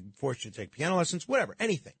wish they forced you to take piano lessons. Whatever,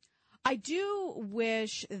 anything. I do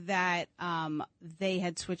wish that they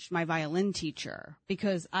had switched my violin teacher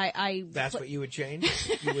because That's what you would change?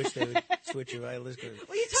 You wish they would switch your violin?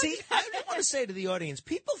 See, I want to say to the audience,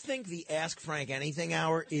 people think the Ask Frank Anything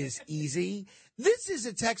hour is easy. This is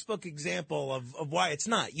a textbook example of why it's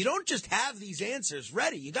not. You don't just have these answers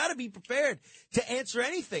ready. You got to be prepared to answer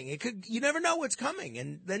anything. You never know what's coming,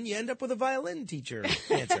 and then you end up with a violin teacher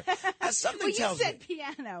answer. Something tells me. You said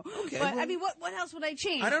piano. Okay, but, I mean, what else would I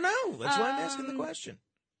change? I don't know. That's why I'm asking the question.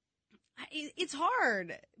 It's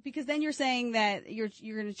hard because then you're saying that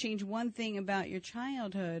you're going to change one thing about your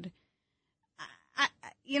childhood.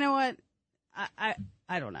 You know what? I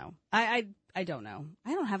don't know. I don't know.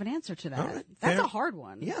 I don't have an answer to that. Right, that's a hard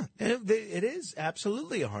one. Yeah, it is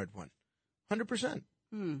absolutely a hard one. 100%.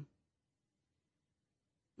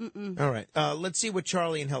 All right. Let's see what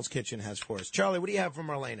Charlie in Hell's Kitchen has for us. Charlie, what do you have for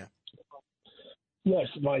Marlaina? Yes,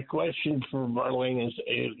 my question for Marlaina is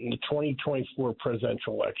in the 2024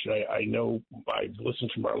 presidential election, I know I've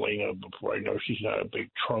listened to Marlaina before. I know she's not a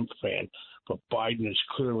big Trump fan, but Biden is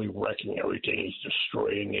clearly wrecking everything. He's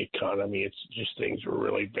destroying the economy. It's just things are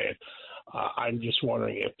really bad. I'm just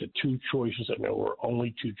wondering if the two choices, I know were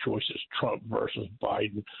only two choices, Trump versus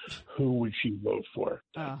Biden, who would she vote for?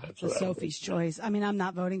 It's a Sophie's choice. I mean, I'm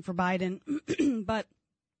not voting for Biden, but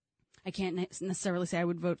I can't necessarily say I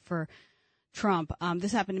would vote for Trump.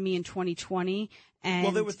 This happened to me in 2020. And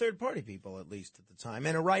well, there were third-party people, at least at the time,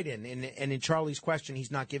 and a write-in. And in Charlie's question,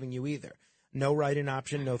 he's not giving you either. No write-in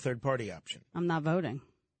option, no third-party option. I'm not voting.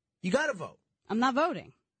 You got to vote. I'm not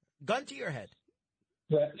voting. Gun to your head.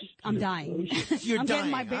 I'm dying. You're I'm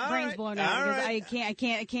dying. getting my brains blown out because I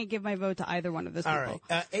can't give my vote to either one of those people. All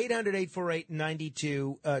right.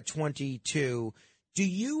 800-848-9222. Do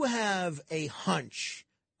you have a hunch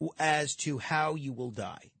as to how you will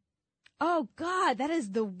die? Oh God, that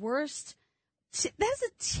is the worst.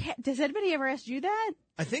 Does anybody ever ask you that?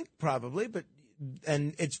 I think probably,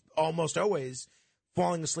 and it's almost always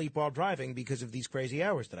falling asleep while driving because of these crazy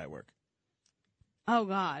hours that I work. Oh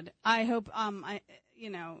God, I hope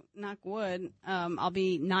knock wood, I'll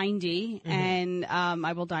be 90 and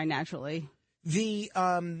I will die naturally.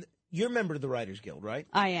 You're a member of the Writers Guild, right?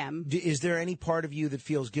 I am. Is there any part of you that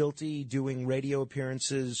feels guilty doing radio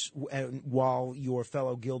appearances while your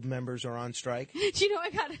fellow guild members are on strike?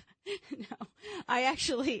 I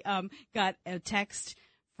actually got a text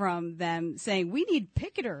from them saying we need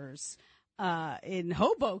picketers in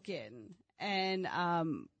Hoboken, and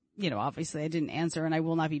obviously I didn't answer, and I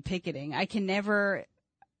will not be picketing. I can never.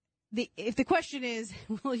 If the question is,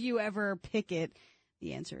 will you ever picket?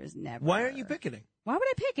 The answer is never. Why aren't you picketing? Why would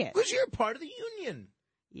I picket? Because you're a part of the union.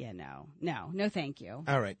 Yeah, no, thank you.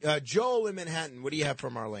 All right. Joel in Manhattan, what do you have for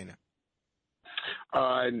Marlaina?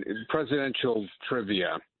 Presidential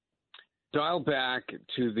trivia. Dial back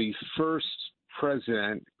to the first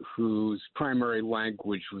president whose primary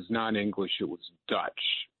language was not English, it was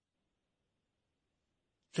Dutch.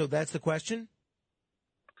 So that's the question?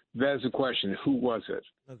 That is the question. Who was it?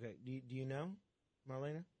 Okay. Do you know,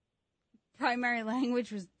 Marlaina? Primary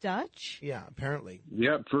language was Dutch? Yeah, apparently.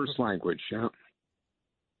 Yep, first language, yeah.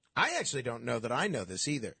 I actually don't know that I know this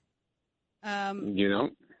either. You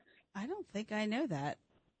don't? I don't think I know that.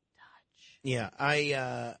 Dutch. Yeah,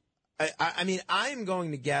 I mean, I'm going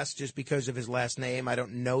to guess just because of his last name. I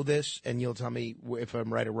don't know this, and you'll tell me if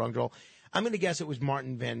I'm right or wrong, Joel. I'm going to guess it was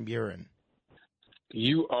Martin Van Buren.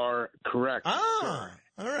 You are correct. Ah,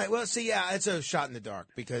 all right. Well, see, yeah, it's a shot in the dark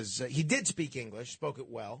because he did speak English, spoke it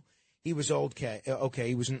well. He was okay.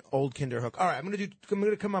 He was an old Kinderhook. All right, I'm going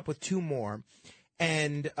to come up with two more.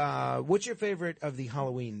 And what's your favorite of the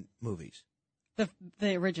Halloween movies?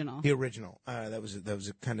 The original. The original. That was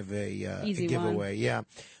a kind of a easy giveaway. One. Yeah.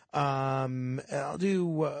 I'll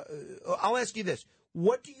ask you this: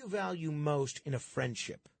 what do you value most in a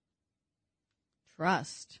friendship?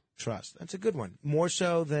 Trust. That's a good one. More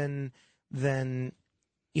so than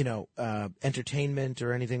entertainment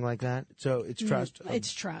or anything like that. So it's trust.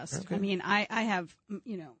 It's trust. Okay. I mean, I have,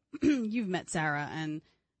 you've met Sarah and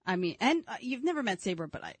you've never met Saber,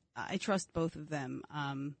 but I trust both of them.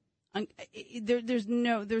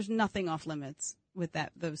 There's nothing off limits with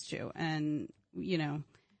those two. And,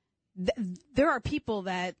 there are people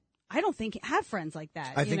that I don't think have friends like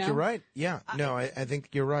that. I think you're right. Yeah. No, I think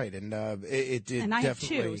you're right. And it and I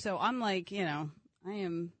definitely... have two. So I'm like,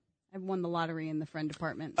 I've won the lottery in the friend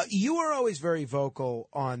department. You are always very vocal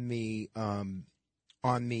on the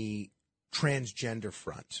transgender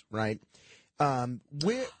front, right?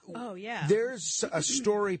 There's a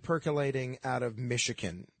story percolating out of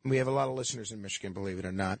Michigan. We have a lot of listeners in Michigan, believe it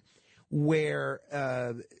or not, where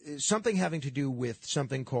something having to do with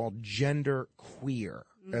something called gender queer.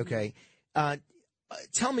 Okay.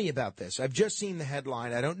 Tell me about this. I've just seen the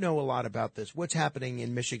headline. I don't know a lot about this. What's happening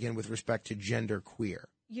in Michigan with respect to gender queer?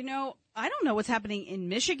 I don't know what's happening in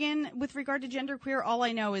Michigan with regard to gender queer. All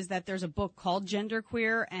I know is that there's a book called Gender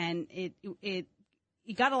Queer, and it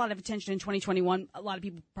got a lot of attention in 2021. A lot of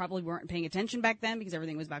people probably weren't paying attention back then because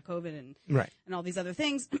everything was about COVID and all these other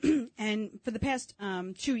things. And for the past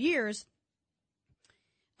 2 years,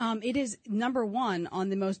 it is number one on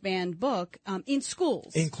the most banned book in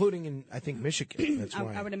schools, including in, I think, Michigan. That's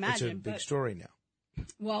why I would imagine it's a big story now.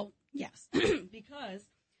 Well, yes, because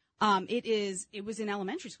it was in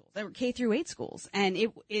elementary schools. They were K through 8 schools, and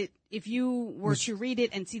if you were to read it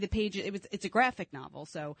and see the pages, it's a graphic novel,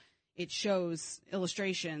 so it shows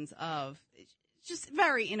illustrations of just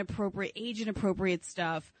very inappropriate, age inappropriate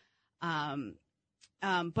stuff. But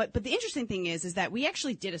the interesting thing is that we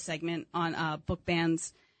actually did a segment on book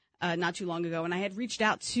bans not too long ago, and I had reached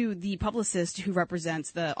out to the publicist who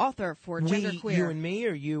represents the author for Gender Queer. You and me,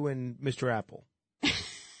 or you and Mr. Apple?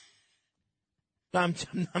 I'm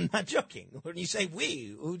not joking. When you say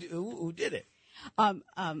we, who did it?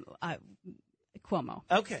 Cuomo.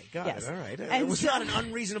 Okay, got it. All right. It was not an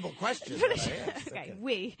unreasonable question. Okay,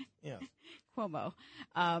 we. Yeah. Cuomo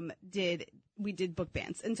we did book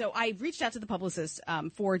bans. And so I reached out to the publicist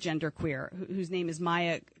for Gender Queer, whose name is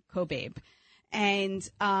Maya Kobabe. And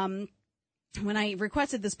when I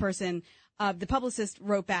requested this person, the publicist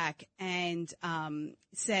wrote back and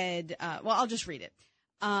said, well, I'll just read it.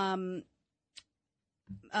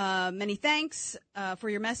 Many thanks for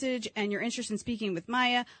your message and your interest in speaking with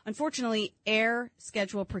Maya. Unfortunately, air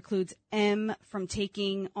schedule precludes M from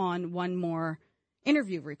taking on one more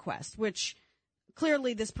interview request, which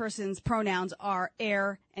clearly this person's pronouns are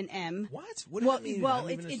air and M. What? What does that mean? Well,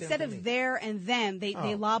 instead of their and them, they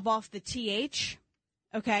lob off the TH.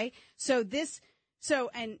 Okay.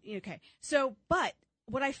 But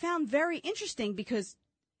what I found very interesting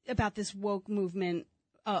about this woke movement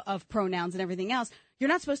of pronouns and everything else, you're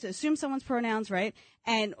not supposed to assume someone's pronouns, right?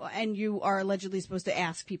 And you are allegedly supposed to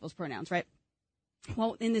ask people's pronouns, right?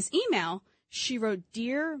 Well, in this email, she wrote,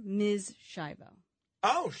 "Dear Ms. Schiavo."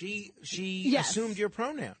 Oh, she assumed your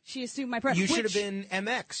pronoun. She assumed my pronoun. You should have been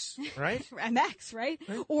MX, right? MX, right?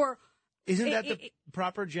 Or isn't that the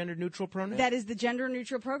proper gender neutral pronoun? That is the gender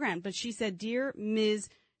neutral program. But she said, "Dear Ms.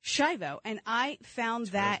 Schiavo," and I found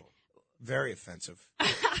that very offensive. I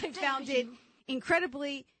found it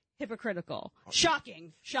incredibly hypocritical.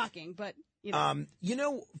 Shocking, but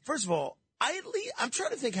first of all, I'm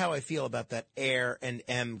trying to think how I feel about that air and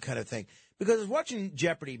M kind of thing, because I was watching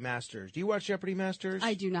Jeopardy Masters. Do you watch Jeopardy Masters?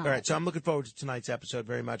 I do not. All right, so I'm looking forward to tonight's episode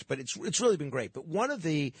very much, but it's really been great. But one of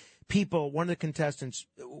the contestants,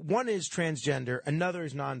 one is transgender, another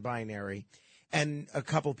is non-binary, and a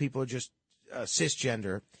couple of people are just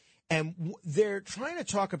cisgender, and they're trying to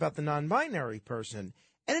talk about the non-binary person.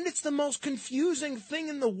 And it's the most confusing thing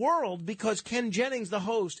in the world because Ken Jennings, the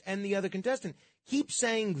host, and the other contestant keep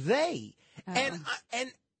saying they. And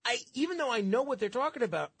I, even though I know what they're talking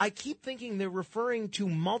about, I keep thinking they're referring to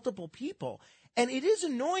multiple people. And it is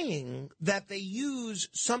annoying that they use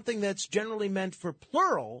something that's generally meant for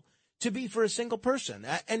plural to be for a single person.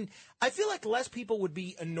 And I feel like less people would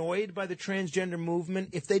be annoyed by the transgender movement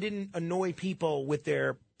if they didn't annoy people with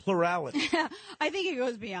their plurality. I think it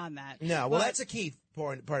goes beyond that. No, well, that's a key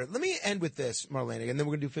part of it. Let me end with this, Marlaina, and then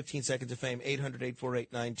we're going to do 15 seconds of fame,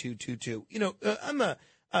 800-848-9222. I'm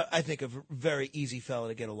I think, a very easy fella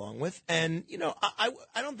to get along with. And, I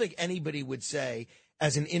don't think anybody would say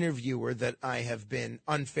as an interviewer that I have been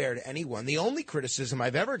unfair to anyone. The only criticism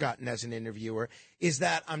I've ever gotten as an interviewer is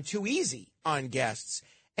that I'm too easy on guests.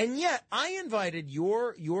 And yet I invited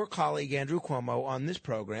your colleague, Andrew Cuomo, on this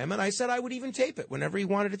program, and I said I would even tape it whenever he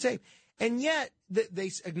wanted to tape. And yet they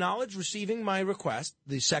acknowledged receiving my request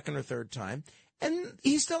the second or third time, and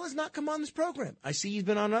he still has not come on this program. I see he's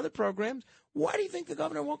been on other programs. Why do you think the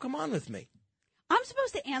governor won't come on with me? I'm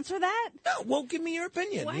supposed to answer that? No, well, give me your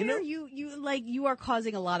opinion. Why are you are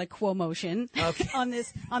causing a lot of quo-motion on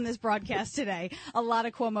this broadcast today. A lot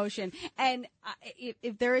of quo-motion. And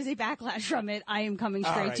if there is a backlash from it, I am coming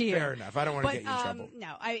straight to you. Fair enough. I don't want to get you in trouble.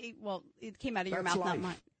 No, it came out of your mouth, life. not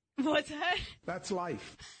mine. What's that? That's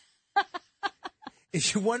life.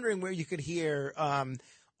 If you're wondering where you could hear On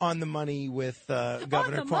the Money with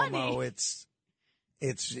Governor Cuomo, money.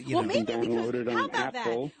 It's, maybe downloaded because, how on about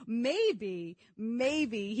Apple. that?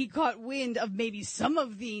 Maybe he caught wind of maybe some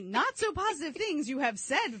of the not so positive things you have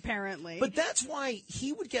said, apparently. But that's why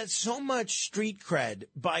he would get so much street cred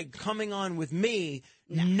by coming on with me,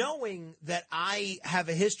 knowing that I have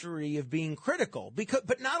a history of being critical,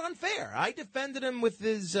 but not unfair. I defended him with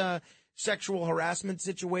his sexual harassment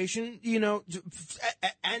situation,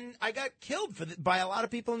 and I got killed by a lot of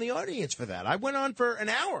people in the audience for that. I went on for an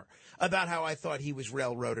hour about how I thought he was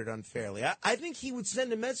railroaded unfairly. I think he would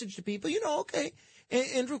send a message to people, okay,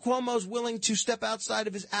 Andrew Cuomo's willing to step outside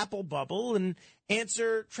of his Apple bubble and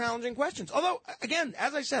answer challenging questions. Although, again,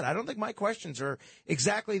 as I said, I don't think my questions are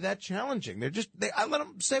exactly that challenging. I let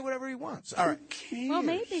him say whatever he wants. All right. Well,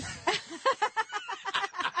 maybe.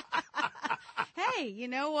 Hey, you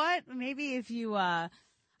know what? Maybe if you, I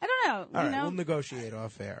don't know. All right, we'll negotiate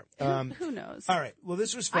off air. Who knows? All right. Well,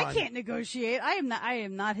 this was fun. I can't negotiate. I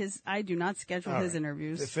do not schedule his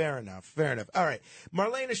interviews. Fair enough. All right.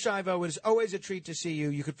 Marlaina Schiavo, it is always a treat to see you.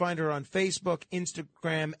 You can find her on Facebook,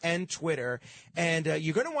 Instagram, and Twitter. And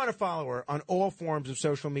you're going to want to follow her on all forms of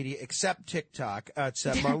social media except TikTok. It's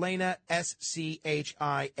Marlaina, Schiavo.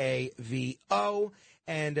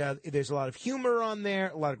 And there's a lot of humor on there,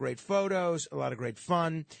 a lot of great photos, a lot of great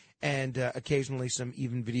fun, and occasionally some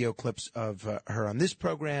even video clips of her on this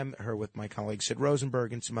program, her with my colleague Sid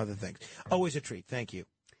Rosenberg, and some other things. Always a treat. Thank you.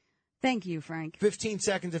 Thank you, Frank. 15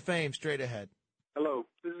 seconds of fame straight ahead. Hello,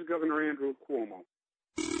 this is Governor Andrew Cuomo.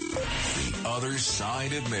 The Other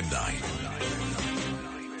Side of Midnight.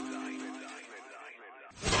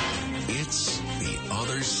 It's The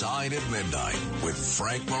Other Side of Midnight with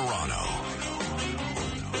Frank Morano.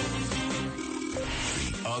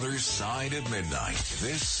 Other Side of Midnight.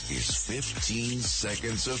 This is 15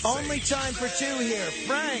 seconds of fame. Only time for two here.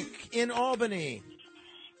 Frank in Albany.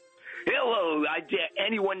 Hello, I dare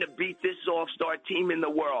anyone to beat this all-star team in the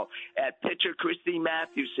world. At pitcher, Christy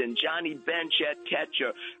Mathewson, Johnny Bench at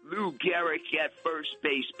catcher, Lou Gehrig at first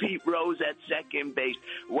base, Pete Rose at second base,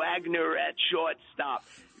 Wagner at shortstop,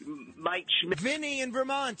 Mike Schmidt. Vinny in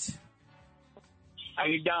Vermont. How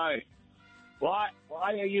you doing? Why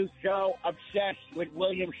are you so obsessed with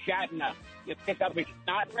William Shatner? You pick up his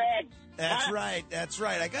snot rag? That's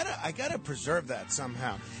right. I gotta preserve that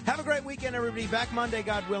somehow. Have a great weekend, everybody. Back Monday,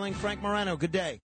 God willing. Frank Morano, good day.